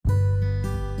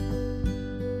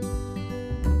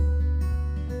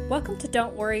Welcome to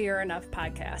Don't Worry You're Enough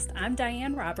podcast. I'm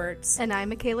Diane Roberts. And I'm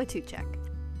Michaela Tuchek.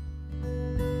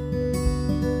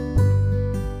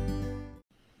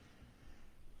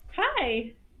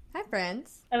 Hi. Hi,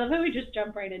 friends. I love how we just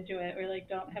jump right into it. We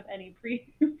don't have any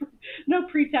no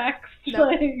pretext.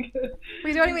 Nope.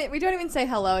 We don't even say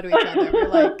hello to each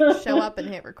other. We show up and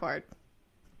hit record.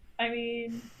 I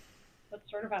mean,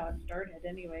 that's sort of how it started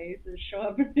anyways, is show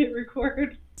up and hit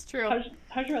record. It's true.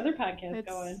 How's your other podcast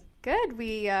going? Good.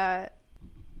 We,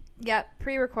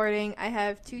 pre-recording. I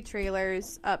have 2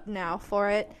 trailers up now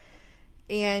for it,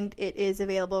 and it is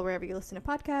available wherever you listen to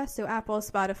podcasts, so Apple,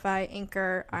 Spotify,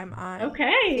 Anchor. I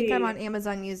think I'm on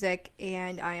Amazon Music,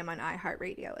 and I am on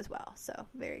iHeartRadio as well, so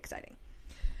very exciting.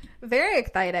 Very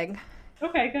exciting.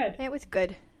 Okay, good. It was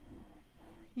good.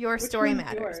 Your Which Story one's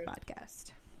Matters yours?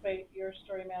 Podcast. Wait, Your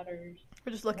Story Matters.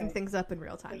 We're just looking things up in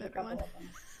real time, There's a couple everyone. of them.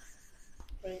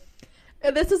 Wait.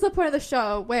 And this is the point of the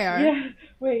show where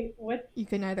What's you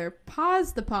can either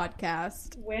pause the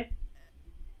podcast. with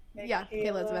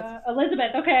Elizabeth.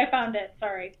 Elizabeth. Okay, I found it.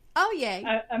 Sorry. Oh, yay.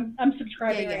 I'm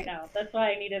subscribing right now. That's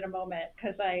why I needed a moment,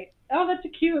 because that's a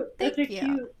cute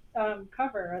cute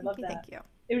cover. I love that. Thank you.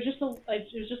 It was just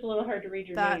a little hard to read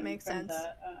your That name makes from sense.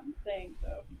 the thing,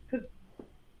 so because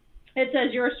it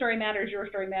says Your Story Matters, Your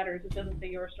Story Matters. It doesn't say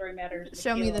Your Story Matters.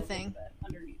 Show me the Elizabeth thing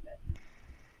underneath it.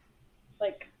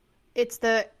 It's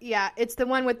the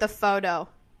one with the photo.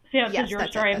 Yeah, it Yes, says Your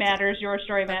that's Story it. Matters, Your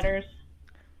Story Matters.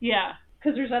 Yeah,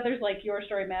 because there's others like Your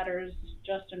Story Matters,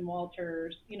 Justin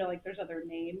Walters. There's other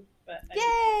names, but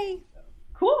Yay!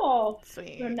 Cool.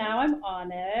 Sweet. So now I'm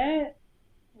on it.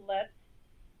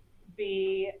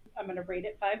 I'm going to rate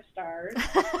it 5 stars.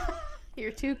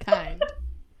 You're too kind.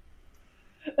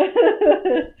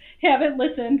 Haven't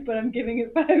listened, but I'm giving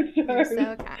it 5 stars. You're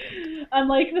so kind.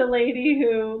 Unlike the lady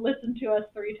who listened to us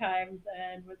 3 times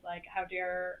and was like, how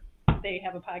dare they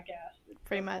have a podcast? It's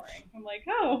Pretty so much. boring. I'm like,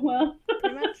 oh, well.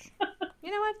 Pretty much.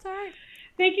 You know what? It's all right.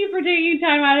 Thank you for taking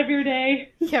time out of your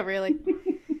day. Yeah, really.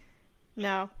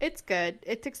 No, it's good.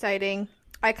 It's exciting.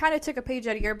 I kind of took a page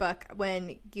out of your book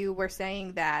when you were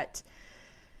saying that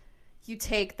you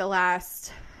take the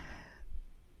last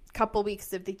couple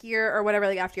weeks of the year or whatever,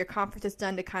 after your conference is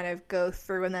done, to kind of go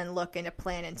through and then look and to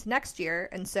plan into next year.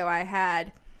 And so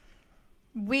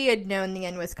we had known the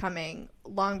end was coming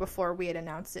long before we had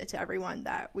announced it to everyone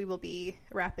that we will be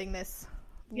wrapping this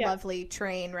lovely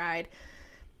train ride.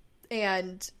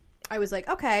 And I was like,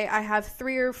 okay, I have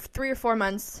 3 or 4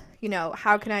 months,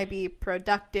 how can I be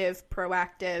productive,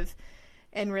 proactive,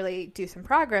 and really do some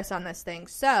progress on this thing?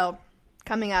 So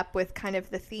coming up with kind of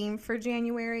the theme for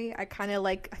January, I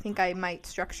think I might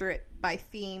structure it by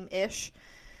theme-ish.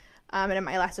 And it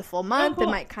might last a full month. Oh, cool.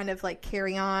 It might kind of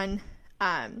carry on.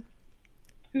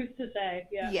 Who's to say?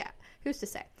 Yeah. Who's to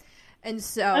say? And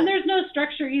there's no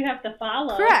structure you have to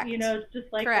follow. Correct. It's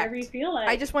just Correct. whatever you feel like.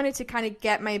 I just wanted to kind of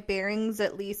get my bearings,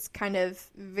 at least kind of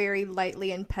very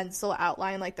lightly in pencil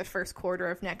outline, the first quarter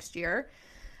of next year.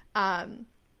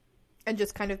 And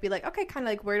just kind of be like, okay, kind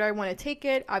of where do I want to take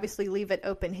it? Obviously leave it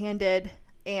open-handed,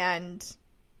 and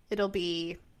it'll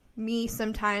be me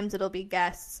sometimes, it'll be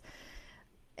guests.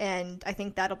 And I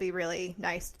think that'll be really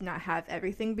nice to not have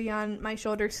everything be on my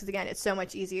shoulders. Because, again, it's so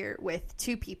much easier with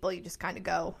 2 people. You just kind of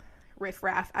go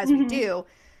riff-raff as we do.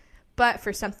 But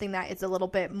for something that is a little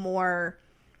bit more,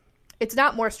 it's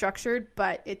not more structured,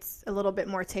 but it's a little bit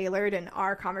more tailored. And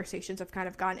our conversations have kind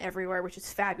of gone everywhere, which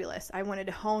is fabulous. I wanted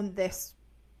to hone this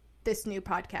new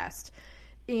podcast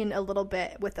in a little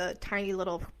bit with a tiny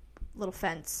little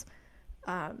fence.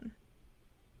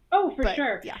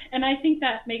 Sure. Yeah. And I think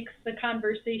that makes the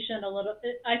conversation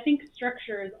I think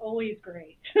structure is always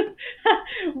great.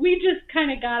 We just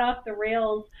kind of got off the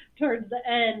rails towards the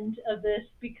end of this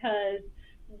because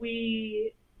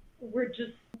we were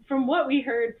just, from what we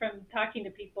heard from talking to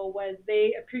people, was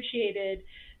they appreciated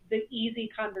the easy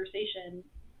conversation,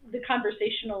 the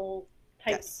conversational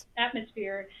type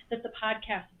atmosphere that the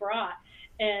podcast brought.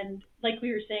 And like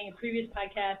we were saying in previous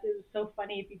podcasts, it was so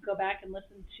funny if you go back and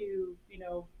listen to,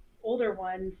 older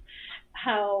ones,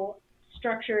 how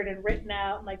structured and written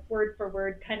out, word for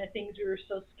word kind of things. We were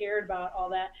so scared about all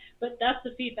that. But that's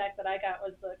the feedback that I got,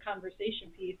 was the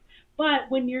conversation piece. But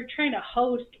when you're trying to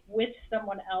host with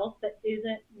someone else that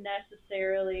isn't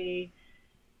necessarily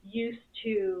used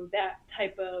to that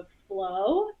type of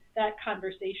flow, that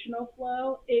conversational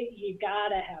flow, you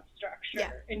gotta have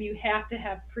structure, and you have to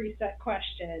have preset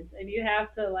questions, and you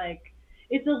have to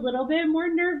it's a little bit more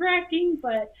nerve-wracking,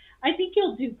 but I think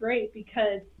you'll do great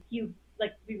because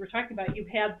like we were talking about, you've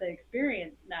had the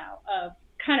experience now of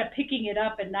kind of picking it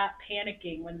up and not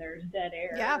panicking when there's dead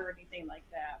air Yeah. or anything like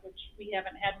that, which we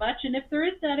haven't had much. And if there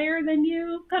is dead air, then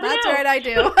you cut That's it out. right, I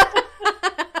do.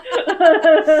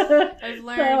 I've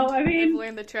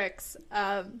learned the tricks.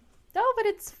 No, but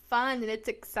it's fun and it's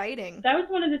exciting. That was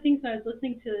one of the things when I was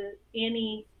listening to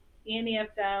Annie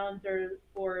F. Downs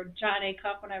or John A.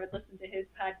 Cuff when I would listen to his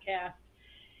podcast.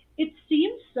 It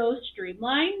seemed so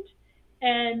streamlined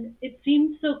and it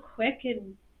seemed so quick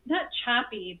and not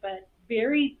choppy, but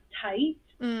very tight.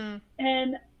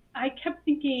 And I kept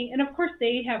thinking, and of course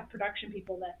they have production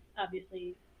people that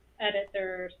obviously edit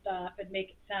their stuff and make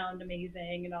it sound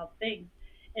amazing and all the things.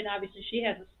 And obviously she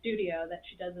has a studio that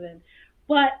she does it in.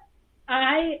 But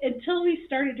until we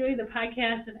started doing the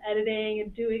podcast and editing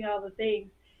and doing all the things,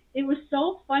 it was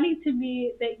so funny to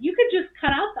me that you could just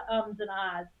cut out the ums and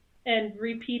ahs and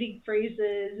repeating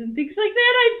phrases and things like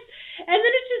that. And then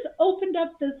it just opened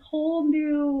up this whole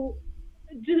new,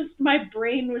 just my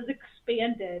brain was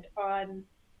expanded on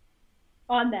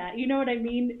that. You know what I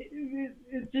mean?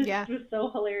 It just was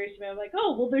so hilarious to me. I'm like,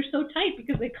 oh, well, they're so tight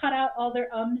because they cut out all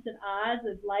their ums and ahs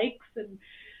and likes and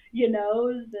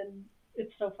knows, and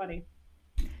it's so funny.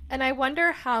 And I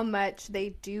wonder how much they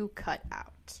do cut out.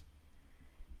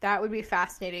 That would be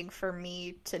fascinating for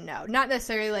me to know. Not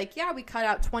necessarily like, yeah, we cut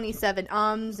out 27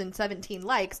 ums and 17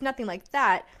 likes, nothing like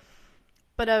that.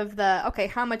 But of the, okay,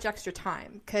 how much extra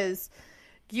time? Because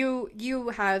you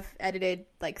have edited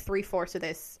like 3/4 of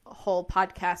this whole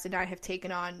podcast, and I have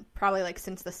taken on probably like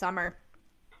since the summer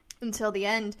until the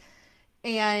end.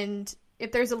 And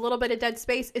if there's a little bit of dead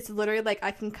space, it's literally like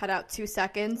I can cut out 2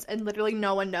 seconds and literally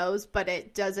no one knows, but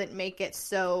it doesn't make it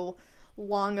so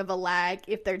long of a lag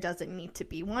if there doesn't need to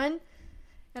be one.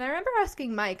 And I remember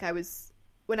asking Mike,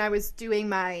 when I was doing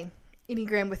my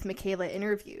Enneagram with Michaela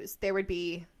interviews, there would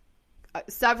be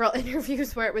several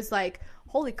interviews where it was like,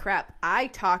 holy crap, I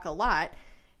talk a lot,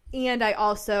 and I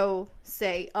also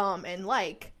say and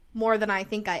like more than I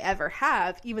think I ever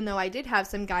have, even though I did have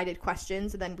some guided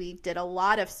questions, and then we did a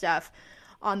lot of stuff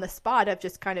on the spot of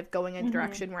just kind of going in a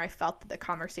direction where I felt that the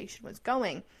conversation was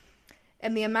going.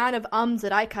 And the amount of ums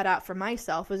that I cut out for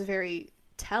myself was very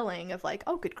telling of like,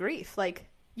 oh, good grief. Like,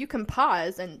 you can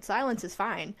pause and silence is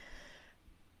fine.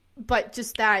 But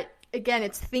just that, again,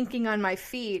 it's thinking on my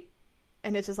feet,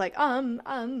 and it's just like,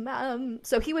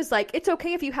 So he was like, it's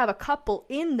okay if you have a couple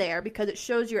in there because it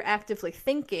shows you're actively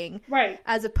thinking. Right.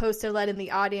 As opposed to letting the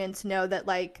audience know that,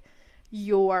 like,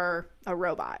 you're a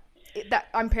robot. That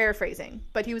I'm paraphrasing.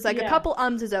 But he was like, a couple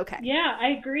ums is okay. Yeah, I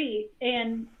agree.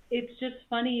 And it's just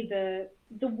funny,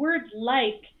 the word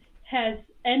like has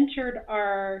entered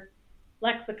our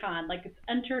lexicon, like it's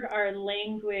entered our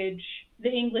language, the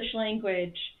English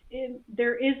language.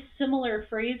 There is similar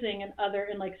phrasing in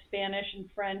like Spanish and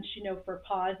French, for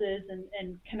pauses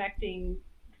and connecting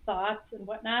thoughts and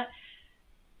whatnot.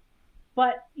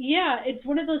 But yeah, it's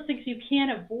one of those things you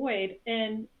can't avoid.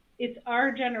 And it's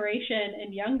our generation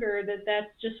and younger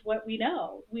that's just what we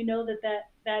know. We know that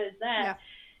is that. Yeah.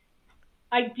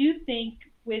 I do think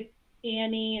with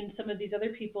Annie and some of these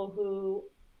other people who,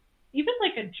 even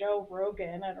like a Joe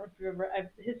Rogan, I don't know if you ever,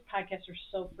 his podcasts are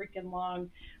so freaking long,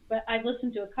 but I've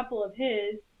listened to a couple of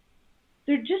his.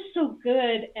 They're just so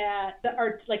good at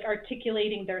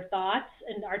articulating their thoughts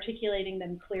and articulating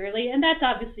them clearly. And that's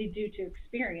obviously due to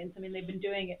experience. I mean, they've been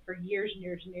doing it for years and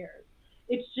years and years.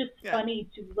 It's just funny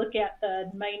to look at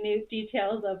the minute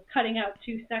details of cutting out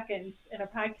 2 seconds in a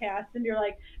podcast, and you're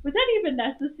like, was that even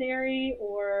necessary,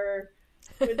 or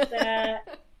was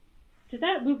that did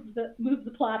that move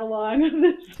the plot along?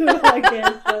 I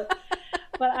guess,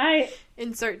 but I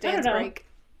insert dance break.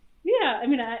 Yeah, I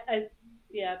mean,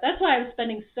 that's why I was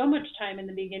spending so much time in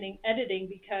the beginning editing,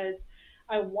 because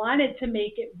I wanted to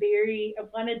make it I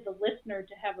wanted the listener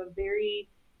to have a very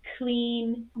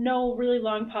clean, no really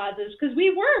long pauses, because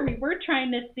we were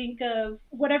trying to think of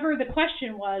whatever the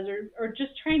question was, or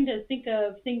just trying to think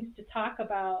of things to talk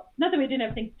about. Not that we didn't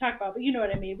have things to talk about, but you know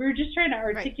what I mean. We were just trying to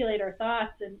articulate our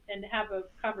thoughts and have a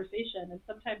conversation, and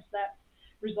sometimes that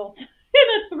results in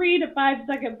a 3 to 5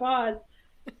 second pause,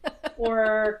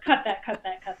 or cut that.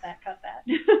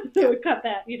 So cut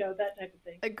that, that type of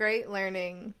thing. A great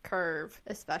learning curve,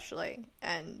 especially.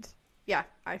 And yeah,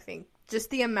 I think just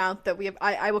the amount that we have,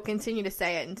 I will continue to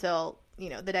say it until,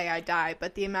 the day I die,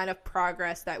 but the amount of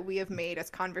progress that we have made as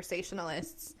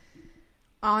conversationalists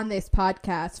on this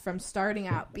podcast, from starting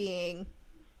out being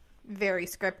very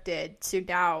scripted to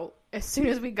now, as soon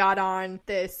as we got on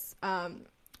this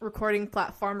recording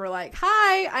platform, we're like,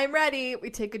 hi, I'm ready. We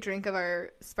take a drink of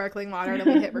our sparkling water and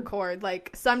then we hit record.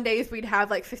 Like, some days we'd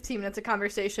have like 15 minutes of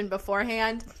conversation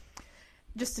beforehand,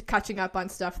 just catching up on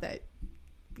stuff that,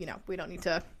 we don't need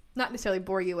to not necessarily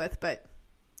bore you with, but,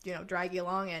 drag you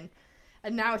along. And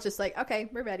now it's just like, okay,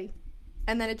 we're ready.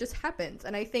 And then it just happens.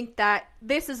 And I think that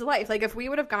this is life. Like, if we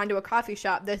would have gone to a coffee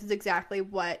shop, this is exactly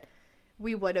what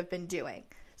we would have been doing.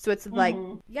 So it's like,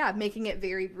 yeah, making it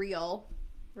very real,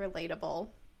 relatable,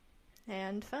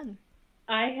 and fun.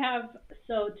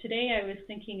 So today I was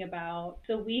thinking about,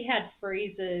 so we had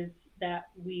phrases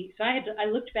I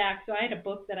looked back, so I had a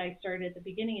book that I started at the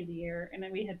beginning of the year, and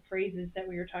then we had phrases that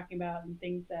we were talking about and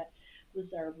things that was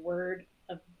our word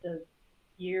of the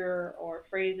year or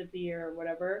phrase of the year or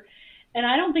whatever. And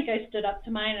I don't think I stood up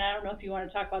to mine, and I don't know if you want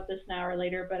to talk about this now or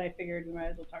later, but I figured we might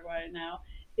as well talk about it now.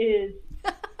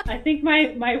 I think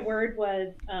my word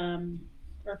was,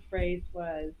 or phrase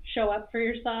was, show up for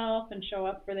yourself and show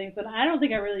up for things. But I don't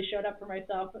think I really showed up for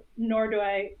myself, nor do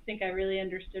I think I really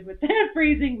understood what that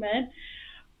phrasing meant.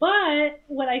 But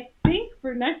what I think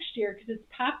for next year, because it's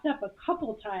popped up a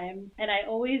couple times, and I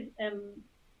always am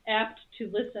apt to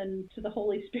listen to the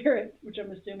Holy Spirit, which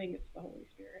I'm assuming it's the Holy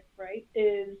Spirit, right?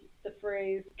 Is the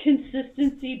phrase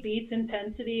consistency beats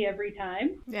intensity every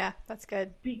time. Yeah, that's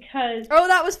good. Because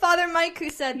that was Father Mike who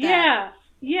said that.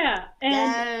 Yeah.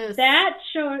 And that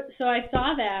showed, so I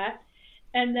saw that,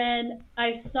 and then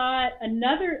I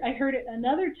heard it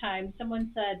another time.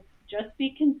 Someone said, just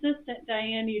be consistent,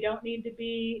 Diane. It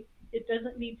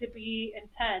doesn't need to be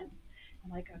intense.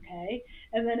 I'm like, okay.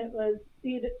 And then it was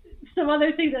some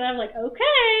other things that I'm like,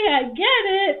 okay, I get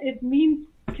it. It means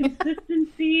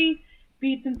consistency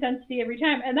beats intensity every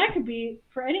time. And that could be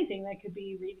for anything. That could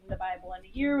be reading the Bible in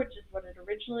a year, which is what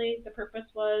the purpose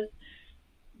was.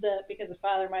 Because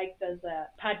Father Mike does a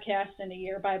podcast in a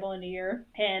year, Bible in a year.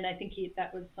 And I think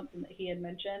that was something that he had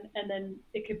mentioned. And then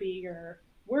it could be your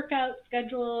workout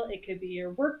schedule, it could be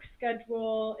your work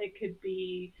schedule, it could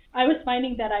be, I was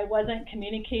finding that I wasn't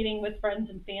communicating with friends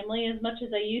and family as much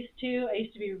as I used to. I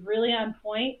used to be really on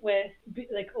point with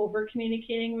like over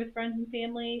communicating with friends and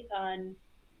family on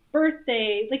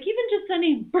birthday, like even just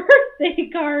sending birthday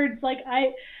cards. Like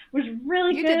I was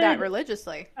really good. You did that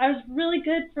religiously. I was really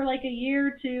good for like a year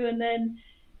or two, and then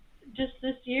just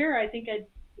this year I think it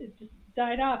just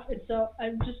died off. And so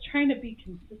I'm just trying to be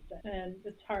consistent, and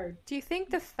it's hard. Do you think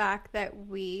the fact that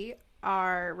we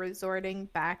are resorting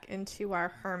back into our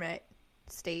hermit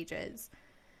stages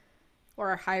or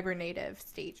our hibernative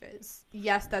stages,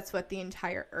 yes, that's what the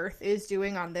entire earth is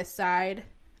doing on this side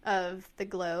of the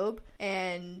globe,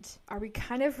 and are we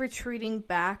kind of retreating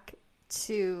back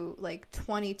to like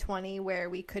 2020 where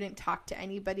we couldn't talk to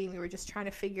anybody and we were just trying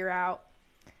to figure out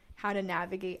how to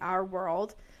navigate our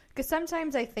world? Because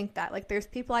sometimes I think that, like, there's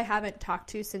people I haven't talked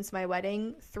to since my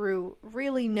wedding through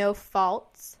really no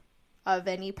faults of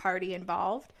any party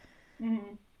involved.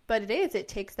 Mm-hmm. But it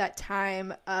takes that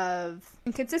time of,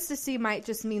 and consistency might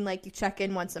just mean like you check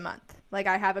in once a month. Like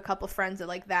I have a couple friends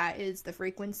that is the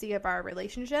frequency of our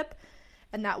relationship,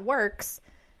 and that works.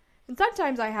 And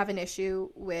sometimes I have an issue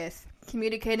with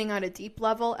communicating on a deep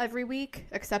level every week,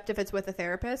 except if it's with a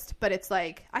therapist. But it's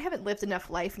like, I haven't lived enough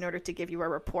life in order to give you a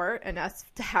report and us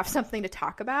to have something to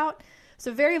talk about.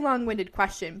 So very long-winded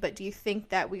question, but do you think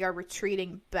that we are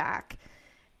retreating back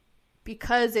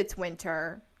because it's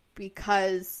winter,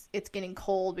 because it's getting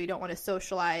cold, we don't want to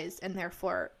socialize, and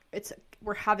therefore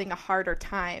we're having a harder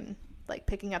time like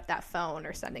picking up that phone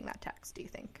or sending that text, do you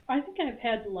think? I think I've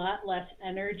had a lot less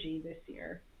energy this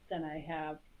year than I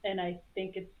have, and I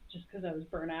think it's just because I was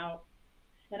burnt out.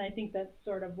 And I think that's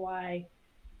sort of why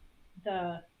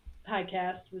the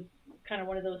podcast was kind of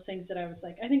one of those things that I was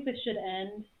like, I think this should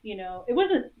end. It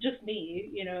wasn't just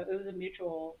me, it was a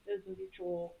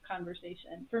mutual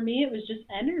conversation. For me, it was just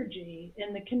energy,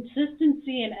 and the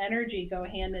consistency and energy go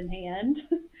hand in hand.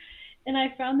 And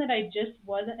I found that I just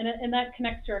wasn't, and that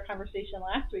connects to our conversation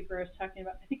last week where I was talking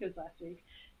about, I think it was last week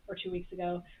or 2 weeks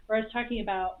ago, where I was talking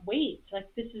about weight. Like,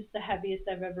 this is the heaviest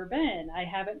I've ever been. I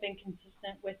haven't been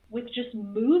consistent with just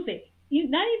moving.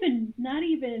 Not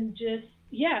even just,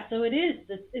 yeah, so it is.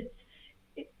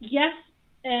 Yes,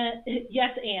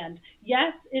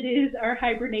 yes, it is our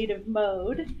hibernative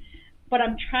mode, but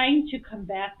I'm trying to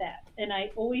combat that. And I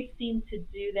always seem to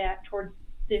do that towards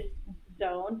this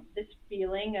zone, this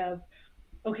feeling of,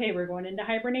 okay, we're going into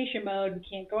hibernation mode. We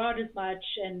can't go out as much.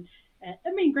 And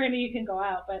I mean, granted, you can go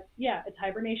out, but yeah, it's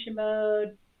hibernation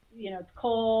mode. It's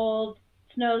cold,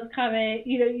 snow's coming.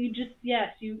 You just, yes,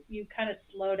 you kind of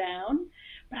slow down.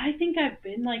 But I think I've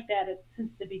been like that since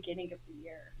the beginning of the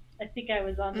year. I think I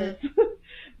was on this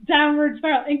downward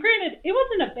spiral. And granted, it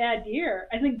wasn't a bad year.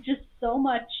 I think just so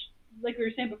much, like we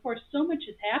were saying before, so much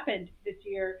has happened this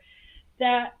year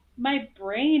that my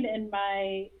brain and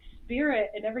my spirit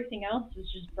and everything else is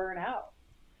just burnt out.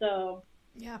 So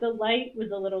yeah, the light was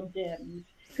a little dimmed.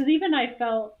 Because even I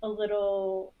felt a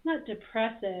little, not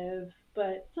depressive,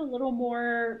 but a little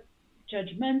more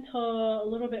judgmental, a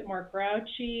little bit more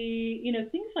grouchy,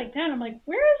 things like that. I'm like,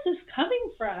 where is this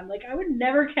coming from? Like, I would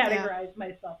never Yeah. categorize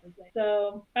myself as that.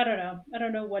 So, I don't know. I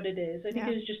don't know what it is. I think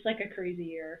Yeah. it was just like a crazy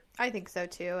year. I think so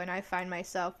too. And I find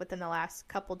myself within the last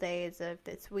couple days of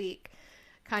this week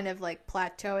kind of like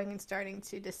plateauing and starting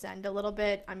to descend a little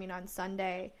bit. I mean, on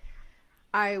Sunday,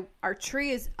 our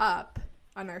tree is up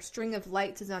and our string of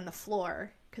lights is on the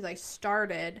floor because I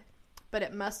started, but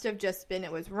it must have just been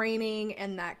it was raining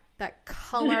and that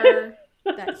color,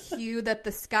 that hue that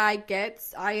the sky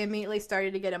gets. I immediately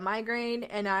started to get a migraine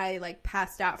and I like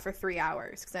passed out for 3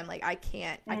 hours because I'm like I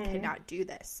cannot do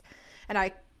this, and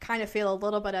I kind of feel a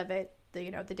little bit of it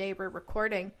the day we're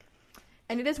recording.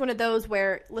 And it is one of those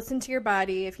where listen to your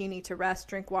body. If you need to rest,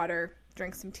 drink water,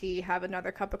 drink some tea, have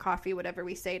another cup of coffee, whatever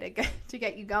we say to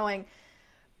get you going.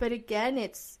 But again,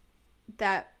 it's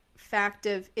that fact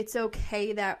of it's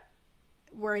okay that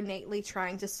we're innately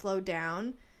trying to slow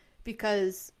down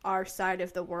because our side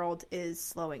of the world is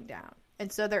slowing down.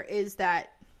 And so there is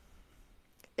that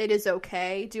it is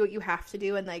okay, do what you have to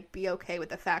do and like be okay with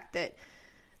the fact that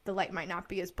the light might not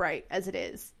be as bright as it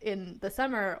is in the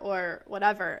summer or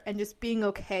whatever, and just being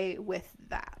okay with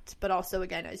that. But also,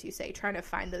 again, as you say, trying to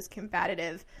find those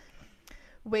combative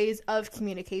ways of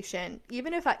communication.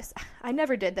 Even if I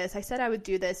never did this. I said I would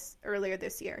do this earlier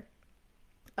this year,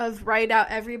 of write out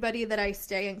everybody that I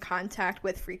stay in contact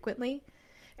with frequently.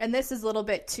 And this is a little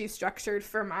bit too structured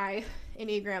for my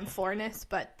Enneagram 4-ness,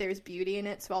 but there's beauty in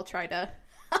it, so I'll try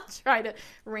to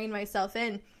rein myself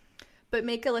in. But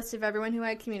make a list of everyone who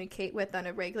I communicate with on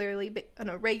a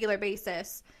regular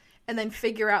basis, and then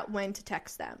figure out when to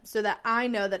text them so that I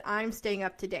know that I'm staying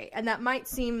up to date. And that might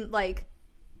seem like,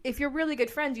 if you're really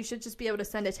good friends, you should just be able to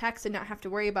send a text and not have to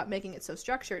worry about making it so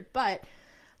structured. But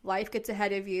life gets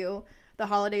ahead of you. The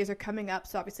holidays are coming up,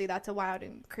 so obviously that's a wild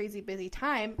and crazy busy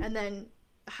time. And then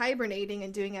hibernating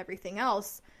and doing everything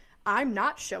else, I'm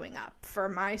not showing up for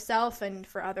myself and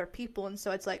for other people. And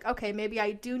so it's like, okay, maybe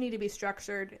I do need to be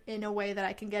structured in a way that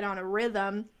I can get on a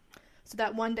rhythm so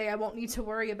that one day I won't need to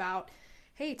worry about,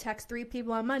 hey, text 3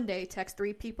 people on Monday, text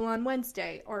 3 people on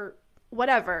Wednesday, or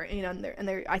whatever,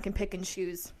 and I can pick and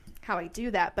choose how I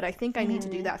do that. But I think I need to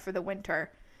do that for the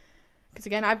winter. Because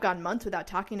again, I've gone months without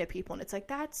talking to people and it's like,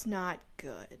 that's not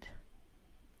good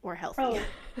or healthy. Oh,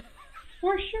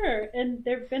 for sure. And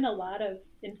there have been a lot of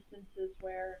instances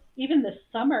where even this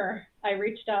summer, I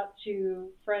reached out to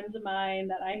friends of mine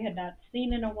that I had not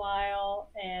seen in a while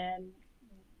and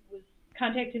was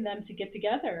contacting them to get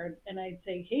together. And I'd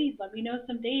say, hey, let me know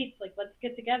some dates, like let's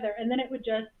get together. And then it would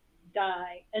just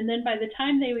die. And then by the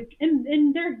time they would,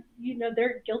 and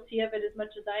they're guilty of it as much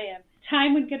as I am,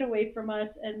 time would get away from us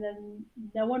and then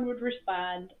no one would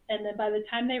respond. And then by the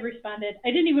time they responded, I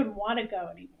didn't even want to go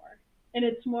anymore. And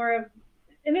it's more of,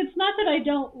 and it's not that I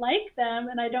don't like them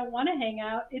and I don't want to hang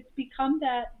out. It's become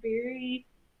that very,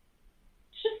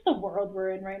 it's just the world we're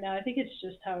in right now. I think it's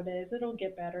just how it is. It'll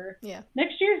get better. Yeah.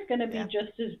 Next year is going to be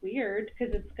just as weird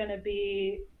because it's going to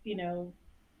be,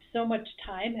 so much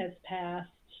time has passed,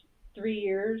 3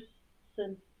 years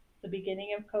since the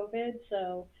beginning of COVID.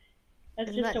 So that's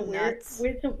Isn't just that nuts?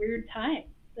 it's a weird time.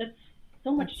 That's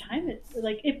so much time. It's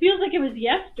like, it feels like it was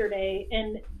yesterday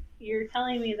and you're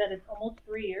telling me that it's almost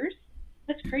 3 years.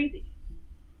 That's crazy.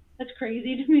 That's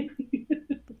crazy to me.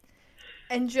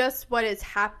 And just what has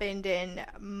happened in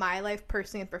my life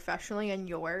personally and professionally and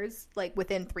yours, like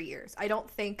within 3 years. I don't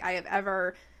think I have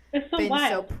ever been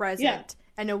so present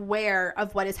and aware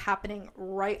of what is happening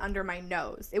right under my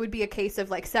nose. It would be a case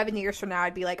of like 7 years from now,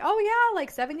 I'd be like, oh yeah,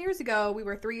 like 7 years ago, we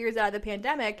were 3 years out of the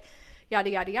pandemic, yada,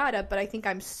 yada, yada. But I think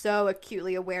I'm so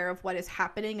acutely aware of what is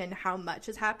happening and how much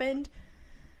has happened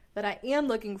that I am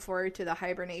looking forward to the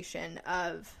hibernation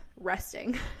of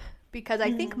resting. Because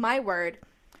I think my word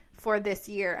for this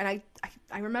year, and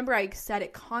I remember I said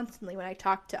it constantly when I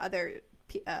talked to other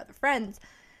friends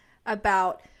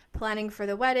about planning for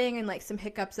the wedding and like some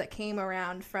hiccups that came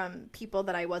around from people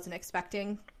that I wasn't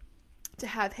expecting to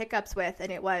have hiccups with, and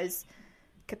it was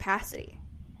capacity.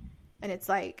 And it's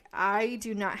like, I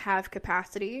do not have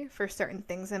capacity for certain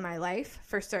things in my life,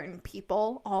 for certain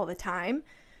people all the time,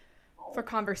 for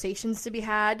conversations to be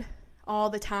had all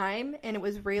the time. And it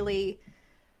was really,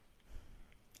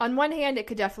 on one hand, it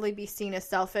could definitely be seen as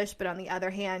selfish, but on the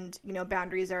other hand,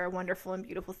 boundaries are a wonderful and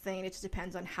beautiful thing. It just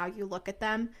depends on how you look at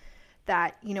them.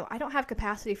 That, I don't have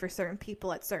capacity for certain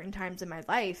people at certain times in my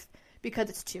life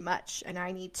because it's too much and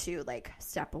I need to like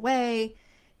step away.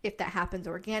 If that happens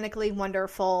organically,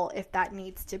 wonderful. If that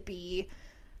needs to be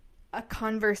a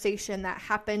conversation that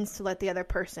happens to let the other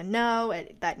person know,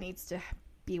 that needs to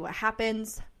be what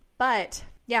happens. But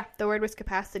yeah, the word was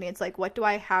capacity. It's like, what do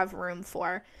I have room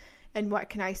for? And what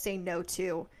can I say no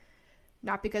to?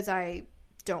 Not because I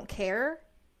don't care,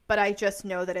 but I just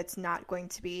know that it's not going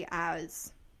to be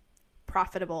as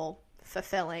profitable,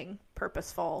 fulfilling,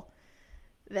 purposeful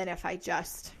than if I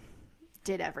just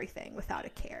did everything without a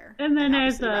care. And then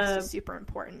and the rest is super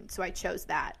important, so I chose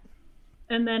that.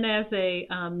 And then as a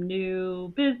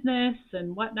new business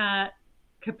and whatnot,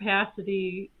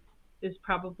 capacity is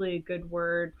probably a good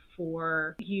word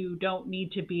for you don't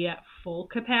need to be at full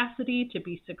capacity to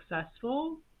be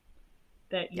successful,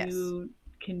 that you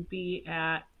can be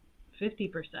at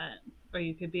 50% or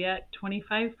you could be at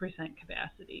 25%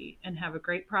 capacity and have a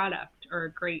great product or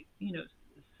a great,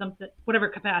 something, whatever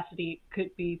capacity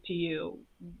could be to you,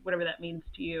 whatever that means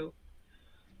to you.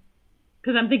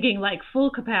 Because I'm thinking like full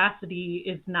capacity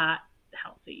is not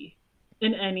healthy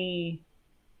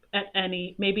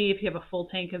maybe if you have a full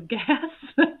tank of gas,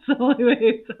 that's the only way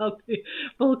it's healthy.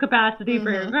 Full capacity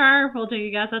for your car, full tank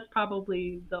of gas, that's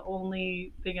probably the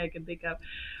only thing I can think of.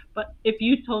 But if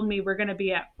you told me we're going to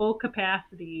be at full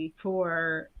capacity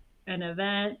for an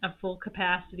event, a full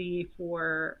capacity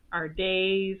for our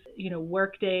days,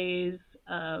 work days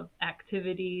of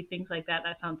activity, things like that,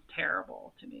 that sounds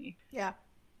terrible to me. Yeah.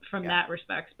 From that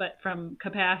respect. But from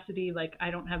capacity, like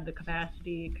I don't have the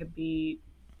capacity, it could be,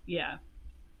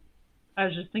 I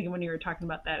was just thinking when you were talking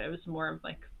about that, it was more of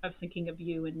like, I was thinking of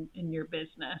you in your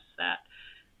business that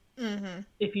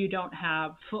if you don't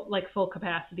have full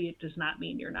capacity, it does not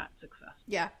mean you're not successful.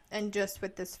 Yeah. And just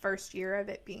with this first year of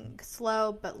it being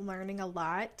slow, but learning a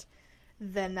lot,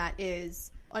 then that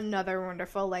is another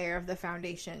wonderful layer of the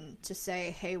foundation to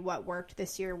say, hey, what worked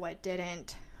this year? What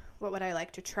didn't? What would I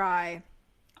like to try?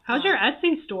 How's your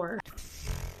Etsy store?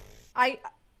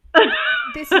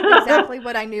 This is exactly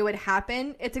what I knew would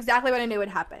happen. It's exactly what I knew would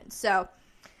happen. So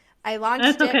I launched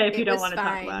it. That's okay if you don't want to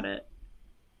talk about it.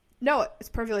 No, it's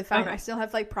perfectly fine. Okay. I still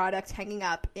have like products hanging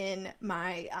up in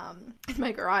my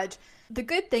garage. The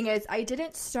good thing is I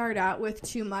didn't start out with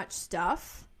too much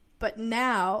stuff, but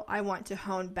now I want to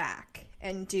hone back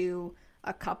and do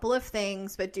a couple of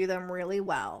things, but do them really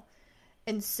well.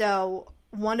 And so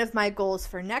one of my goals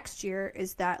for next year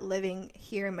is that living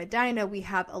here in Medina, we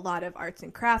have a lot of arts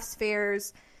and crafts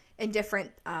fairs and different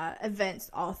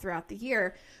events all throughout the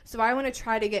year. So I want to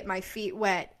try to get my feet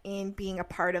wet in being a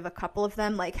part of a couple of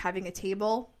them, like having a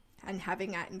table and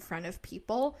having that in front of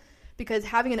people. Because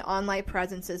having an online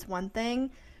presence is one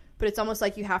thing, but it's almost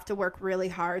like you have to work really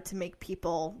hard to make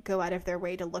people go out of their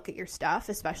way to look at your stuff,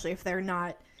 especially if they're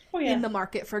not in the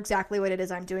market for exactly what it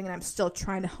is I'm doing. And I'm still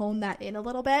trying to hone that in a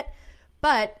little bit.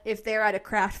 But if they're at a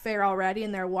craft fair already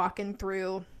and they're walking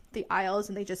through the aisles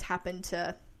and they just happen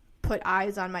to put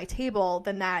eyes on my table,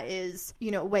 then that is,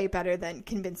 way better than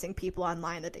convincing people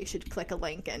online that they should click a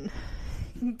link and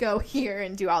go here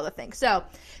and do all the things. So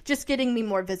just getting me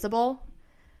more visible,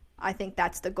 I think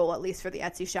that's the goal, at least for the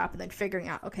Etsy shop, and then figuring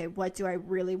out, okay, what do I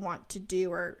really want to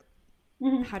do, or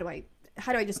how do I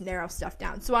just narrow stuff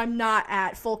down? So I'm not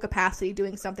at full capacity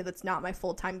doing something that's not my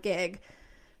full-time gig,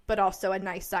 but also a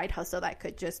nice side hustle that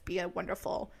could just be a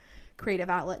wonderful creative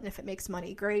outlet. And if it makes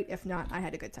money, great. If not, I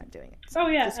had a good time doing it. So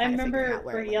I remember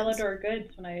for Yellow Door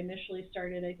Goods, when I initially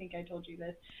started, I think I told you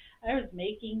this, I was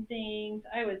making things.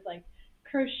 I was like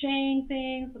crocheting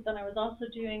things, but then I was also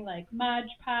doing like Mod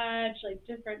Podge, like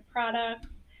different products.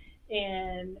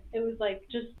 And it was like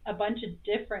just a bunch of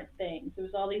different things. It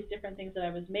was all these different things that I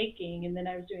was making. And then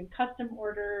I was doing custom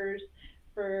orders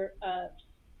for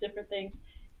different things.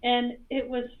 And it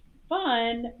was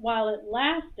fun while it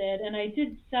lasted, and I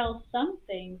did sell some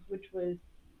things, which was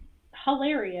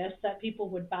hilarious that people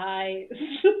would buy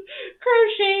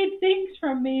crocheted things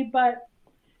from me, but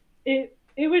it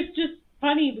was just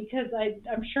funny because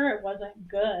I'm sure it wasn't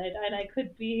good, and I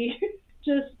could be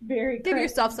just very give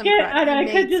yourself some credit.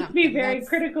 I could just be very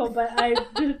critical, but I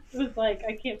just was like,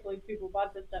 I can't believe people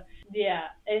bought this stuff. Yeah,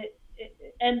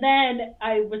 and then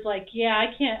I was like,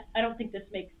 I don't think this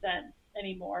makes sense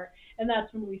anymore. And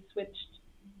that's when we switched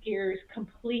gears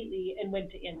completely and went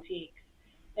to antiques.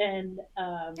 And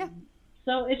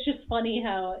so it's just funny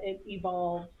how it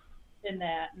evolves in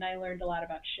that. And I learned a lot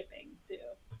about shipping too,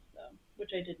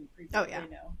 which I didn't previously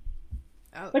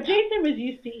know. But Jason was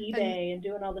used to eBay and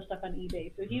doing all the stuff on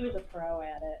eBay, so he was a pro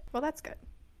at it. Well, that's good.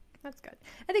 That's good.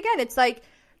 And again, it's like,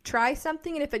 try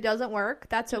something, and if it doesn't work,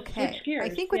 that's okay. Switch gears.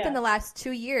 I think within the last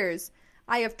 2 years,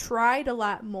 I have tried a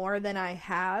lot more than I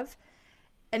have,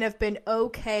 and have been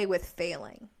okay with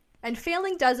failing. And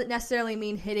failing doesn't necessarily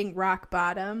mean hitting rock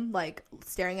bottom, like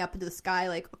staring up into the sky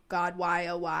like, God, why,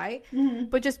 oh, why? Mm-hmm.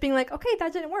 But just being like, okay,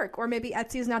 that didn't work. Or maybe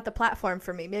Etsy is not the platform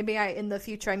for me. Maybe in the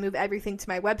future, I move everything to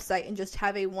my website and just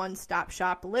have a one-stop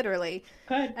shop, literally,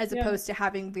 as opposed to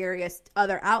having various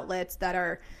other outlets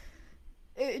that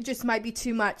it just might be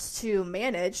too much to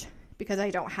manage because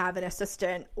I don't have an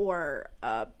assistant or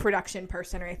a production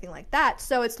person or anything like that.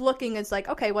 So it's like,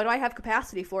 okay, what do I have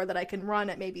capacity for that I can run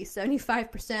at maybe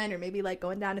 75% or maybe like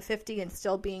going down to 50 and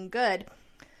still being good,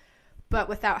 but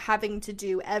without having to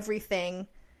do everything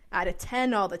at a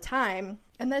 10 all the time.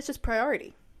 And that's just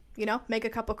priority, make a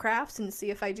couple crafts and see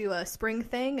if I do a spring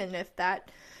thing. And if that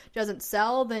doesn't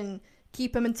sell, then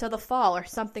keep them until the fall or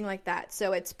something like that.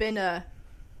 So it's been a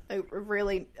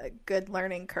really good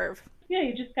learning curve. Yeah,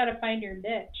 you just got to find your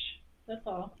niche. That's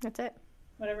all. That's it.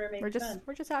 Whatever makes sense.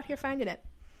 We're just out here finding it.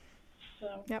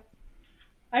 So. Yep.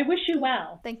 I wish you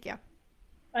well. Thank you.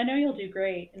 I know you'll do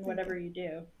great in whatever you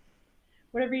do.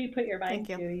 Whatever you put your mind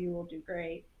to, you will do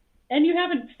great. And you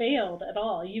haven't failed at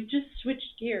all. You've just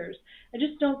switched gears. I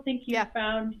just don't think you've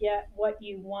found yet what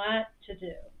you want to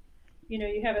do.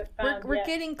 You haven't found. We're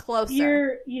getting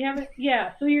closer. You haven't.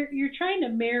 Yeah. So you're trying to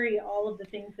marry all of the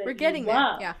things that we're getting you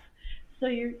love. there. Yeah. So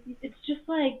it's just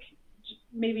like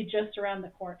maybe just around the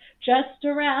corner, just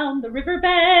around the river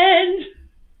bend.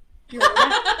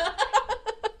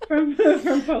 from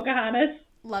Pocahontas.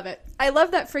 Love it. I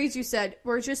love that phrase you said.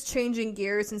 We're just changing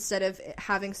gears instead of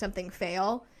having something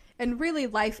fail. And really,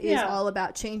 life is all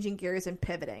about changing gears and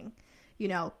pivoting.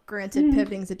 Granted,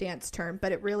 pivoting is a dance term,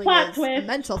 but it really is a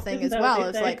mental thing as well.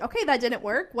 It's like, okay, that didn't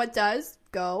work. What does?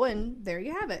 Go, and there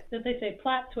you have it. Did they say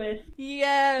plot twist?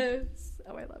 Yes.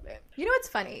 Oh, I love it. What's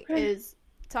funny is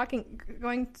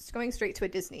going straight to a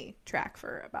Disney track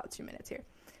for about 2 minutes here.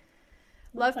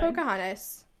 Love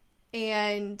Pocahontas,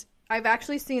 and I've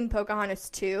actually seen Pocahontas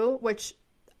 2, which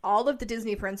all of the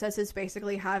Disney princesses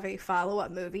basically have a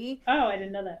follow-up movie. Oh, I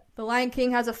didn't know that. The Lion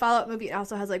King has a follow-up movie. It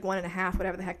also has like 1.5,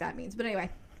 whatever the heck that means. But anyway,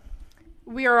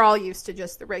 we are all used to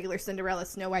just the regular Cinderella,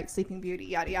 Snow White, Sleeping Beauty,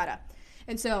 yada, yada.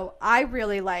 And so I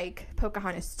really like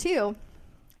Pocahontas 2,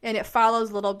 and it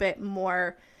follows a little bit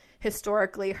more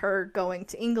historically her going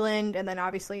to England and then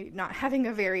obviously not having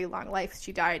a very long life.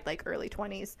 She died like early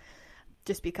 20s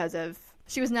just because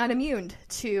she was not immune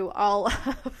to all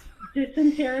of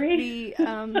dysentery,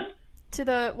 to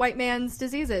the white man's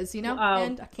diseases,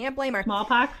 and I can't blame her.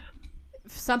 Smallpox?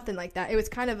 Something like that. It was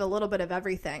kind of a little bit of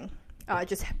everything,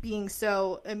 just being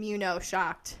so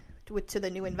immuno-shocked to the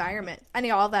new environment.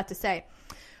 Anyway, all that to say,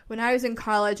 when I was in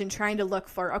college and trying to look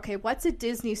for, okay, what's a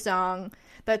Disney song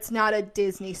that's not a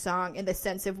Disney song in the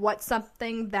sense of what's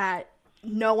something that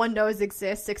no one knows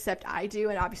exists except I do,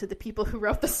 and obviously the people who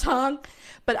wrote the song.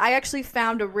 But I actually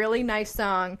found a really nice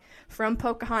song from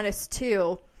Pocahontas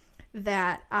 2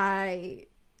 that I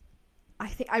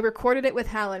think I recorded it with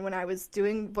Helen when I was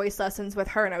doing voice lessons with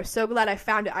her, and I was so glad I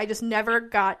found it. I just never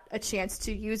got a chance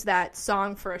to use that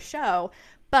song for a show,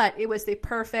 but it was the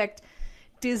perfect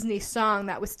Disney song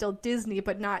that was still Disney,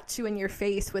 but not too in your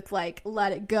face with like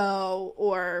Let It Go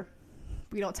or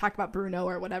We Don't Talk About Bruno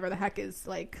or whatever the heck is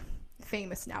like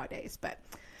famous nowadays. But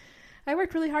I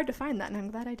worked really hard to find that, and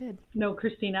I'm glad I did. No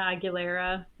Christina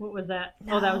Aguilera. What was that?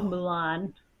 No. Oh, that was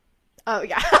Mulan. Oh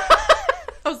yeah.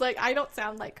 I was like, I don't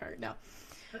sound like her. No.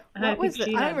 What was it?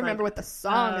 I don't even remember what the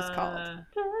song is called.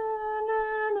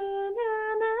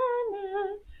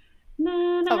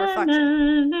 Oh,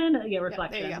 Reflection. Yeah,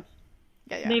 Reflection. Yeah, there you go.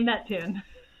 Yeah. Name that tune.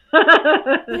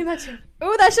 Name that tune.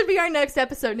 Oh, that should be our next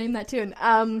episode. Name that tune.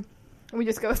 We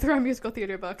just go through our musical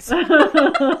theater books.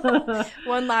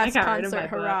 One last concert,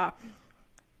 hurrah!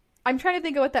 I'm trying to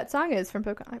think of what that song is from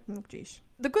Pocahontas. Oh, geez.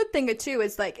 The good thing too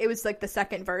is like it was like the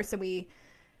second verse, and we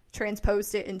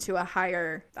transposed it into a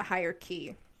higher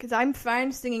key. Because I'm fine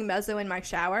singing mezzo in my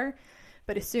shower,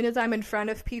 but as soon as I'm in front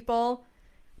of people,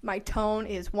 my tone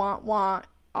is want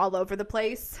all over the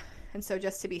place. And so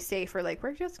just to be safe, we're like,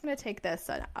 we're just going to take this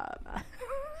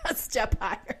a step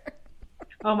higher.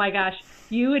 Oh my gosh,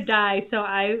 you would die. So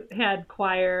I had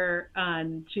choir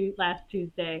on last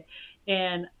Tuesday,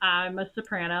 and I'm a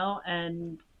soprano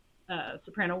and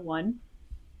soprano 1.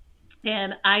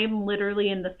 And I'm literally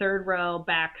in the third row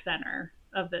back center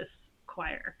of this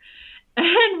choir.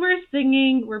 And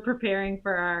we're preparing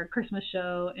for our Christmas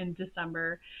show in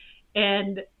December.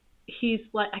 And he's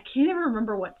like, I can't even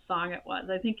remember what song it was.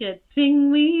 I think it's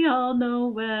Sing We All Know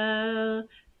Well.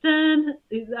 Dun.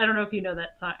 I don't know if you know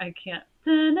that song. I can't.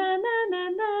 Dun, na, na, na,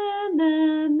 na,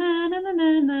 na, na, na,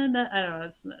 na, na. I don't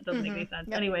know. It doesn't make any sense.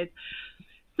 Yep. Anyways,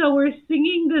 so we're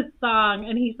singing this song,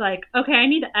 and he's like, okay, I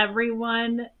need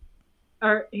everyone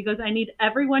or he goes, I need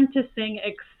everyone to sing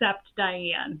except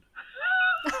Diane.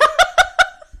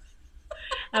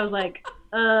 I was like,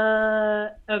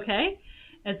 okay.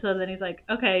 And so then he's like,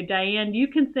 okay, Diane, you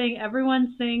can sing.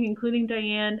 Everyone sing, including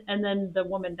Diane. And then the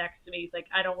woman next to me, he's like,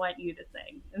 I don't want you to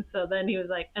sing. And so then he was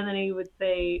like, and then he would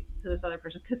say to this other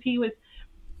person, because he was,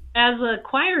 as a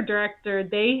choir director,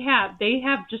 they have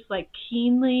just like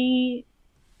keenly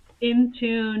in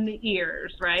tune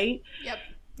ears, right? Yep.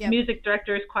 Music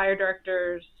directors, choir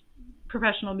directors,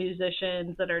 professional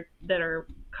musicians that are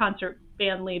concert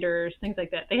band leaders, things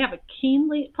like that. They have a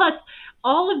keenly, plus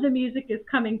all of the music is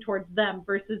coming towards them,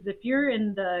 versus if you're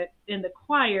in the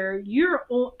choir,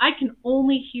 I can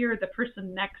only hear the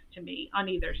person next to me on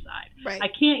either side. Right. I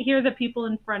can't hear the people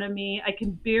in front of me. I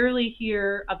can barely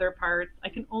hear other parts. I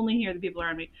can only hear the people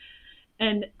around me.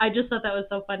 And I just thought that was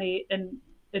so funny, and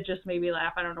it just made me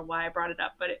laugh. I don't know why I brought it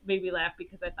up, but it made me laugh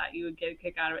because I thought you would get a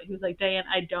kick out of it. He was like, Diane,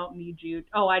 I don't need you.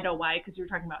 Oh, I know why, because you were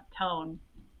talking about tone.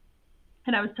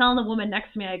 And I was telling the woman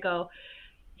next to me, I go,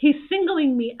 he's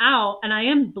singling me out and I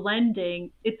am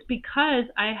blending. It's because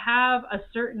I have a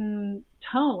certain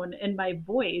tone in my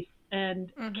voice.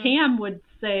 And Cam would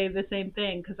say the same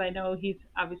thing, because I know he's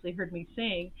obviously heard me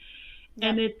sing. Yep.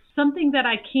 And it's something that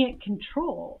I can't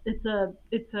control. It's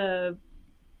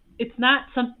not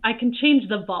some, I can change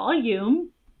the volume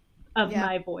of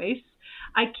my voice.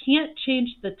 I can't change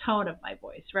the tone of my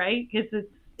voice, right? Because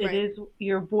it is,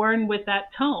 you're born with that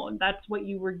tone. That's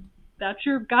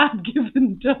your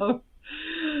God-given tone.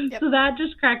 Yep. So that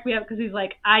just cracked me up, because he's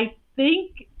like, I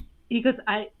think, because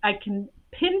I can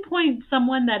pinpoint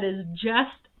someone that is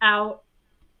just out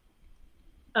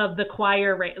of the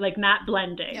choir, right? Like not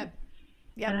blending. Yep.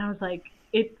 And I was like,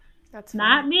 that's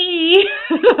not me.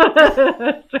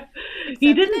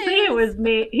 He didn't say it was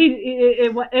me.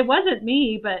 It wasn't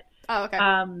me, but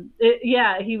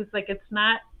he was like, it's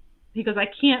not. He goes, I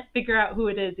can't figure out who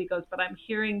it is. He goes, but I'm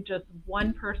hearing just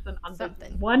one person on this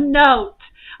one note,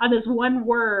 on this one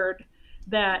word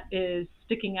that is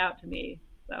sticking out to me.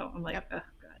 So I'm like, oh God,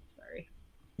 sorry.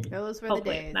 Those were the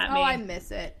days. Oh, I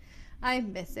miss it.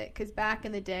 Because back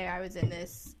in the day, I was in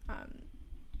this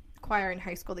choir in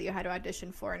high school that you had to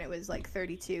audition for, and it was like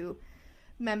 32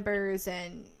 members,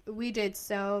 and we did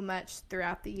so much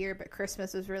throughout the year, but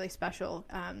Christmas was really special.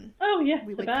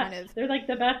 We would kind of, they're like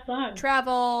the best songs,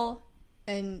 travel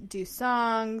and do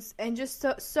songs, and just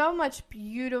so much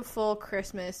beautiful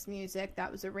Christmas music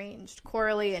that was arranged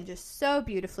chorally and just so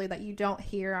beautifully that you don't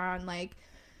hear on like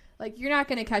you're not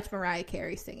going to catch Mariah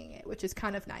Carey singing it, which is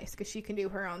kind of nice because she can do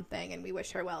her own thing and we wish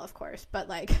her well, of course, but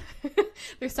like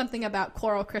there's something about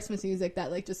choral Christmas music that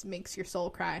like just makes your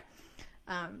soul cry.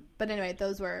 But anyway,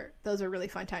 those were really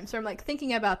fun times. So I'm like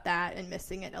thinking about that and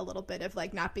missing it a little bit, of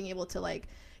like not being able to like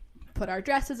put our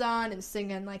dresses on and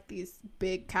sing in like these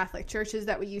big Catholic churches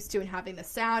that we used to, and having the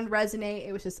sound resonate.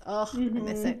 It was just, I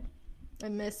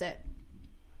miss it.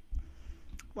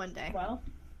 One day. Well,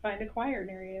 find a choir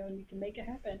near you and you can make it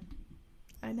happen.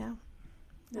 I know.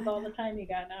 With all the time you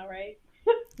got now, right?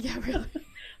 Yeah, really.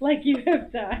 Like you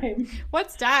have time.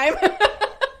 What's time?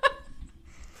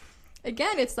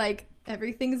 Again, it's like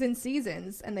everything's in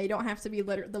seasons, and they don't have to be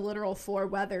the literal 4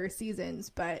 weather seasons,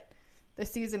 but the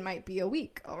season might be a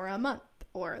week or a month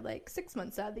or like 6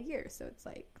 months out of the year. So it's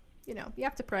like, you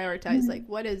have to prioritize like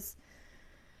what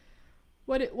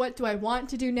do I want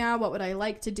to do now? What would I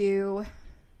like to do?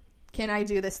 Can I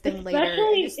do this thing later?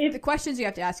 The questions you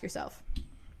have to ask yourself.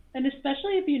 And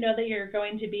especially if you know that you're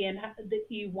going to be that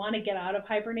you want to get out of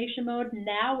hibernation mode,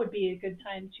 now would be a good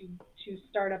time to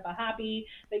start up a hobby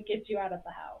that gets you out of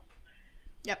the house.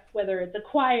 Yep. Whether it's a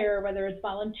choir, whether it's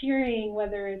volunteering,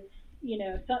 whether it's,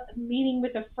 meeting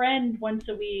with a friend once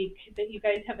a week, that you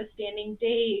guys have a standing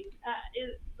date.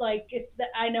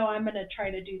 I know I'm going to try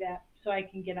to do that so I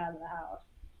can get out of the house.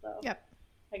 So yep.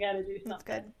 I got to do something. That's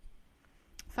good.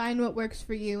 Find what works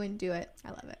for you and do it. I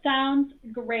love it. Sounds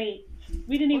great.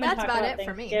 We didn't even talk about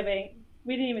Thanksgiving.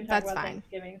 We didn't even talk about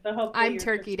Thanksgiving. So hopefully I'm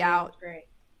turkeyed out. Great.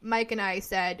 Mike and I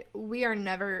said we are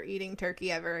never eating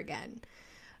turkey ever again.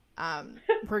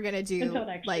 We're gonna do until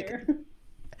next year.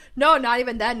 No, not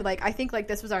even then. Like I think like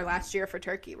this was our last year for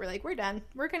turkey. We're like, we're done.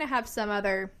 We're gonna have some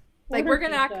other we're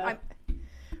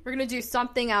gonna do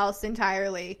something else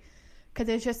entirely,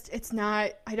 because it's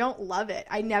not. I don't love it.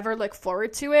 I never look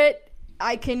forward to it.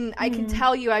 I can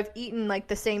tell you I've eaten like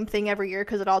the same thing every year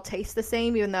because it all tastes the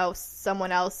same, even though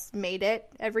someone else made it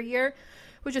every year,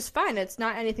 which is fine. It's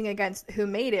not anything against who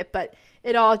made it, but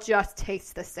it all just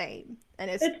tastes the same, and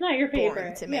it's not your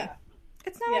favorite to me. Yeah.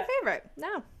 It's not my favorite.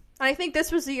 No, and I think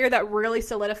this was the year that really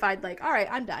solidified. Like, all right,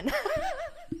 I'm done.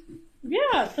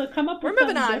 Yeah. So come up with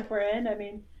something different. I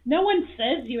mean, No one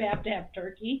says you have to have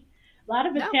turkey. A lot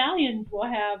of No. Italians will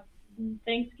have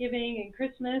Thanksgiving and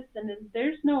Christmas, and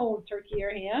there's no turkey or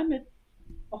ham. It's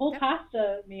a whole Yep.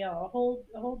 pasta meal,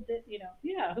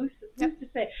 yeah. Who's Yep. to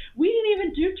say? We didn't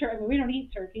even do turkey. I mean, we don't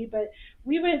eat turkey, but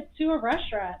we went to a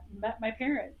restaurant and met my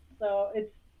parents. So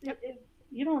Yep.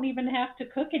 you don't even have to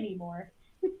cook anymore.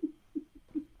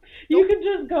 You Nope. can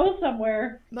just go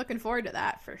somewhere. Looking forward to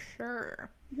that for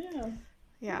sure. Yeah.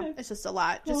 Yeah, Okay. it's just a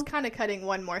lot. Cool. Just kind of cutting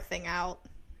one more thing out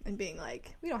and being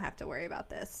like, we don't have to worry about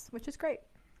this, which is great.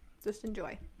 Just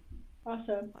enjoy.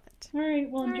 Awesome. Love it. All right.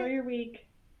 Well, All enjoy right. your week.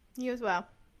 You as well.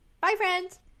 Bye,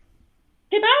 friends.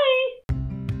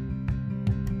 Goodbye.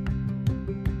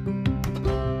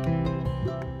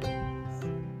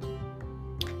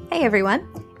 Hey everyone!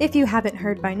 If you haven't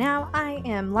heard by now, I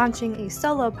am launching a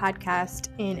solo podcast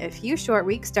in a few short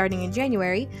weeks starting in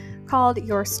January called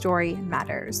Your Story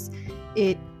Matters.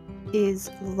 It is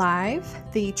live,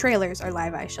 the trailers are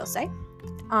live, I shall say,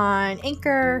 on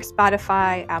Anchor,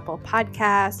 Spotify, Apple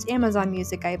Podcasts, Amazon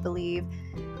Music, I believe,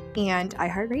 and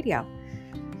iHeartRadio.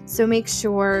 So make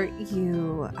sure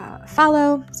you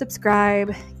follow,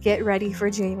 subscribe, get ready for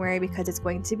January because it's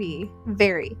going to be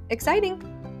very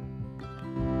exciting.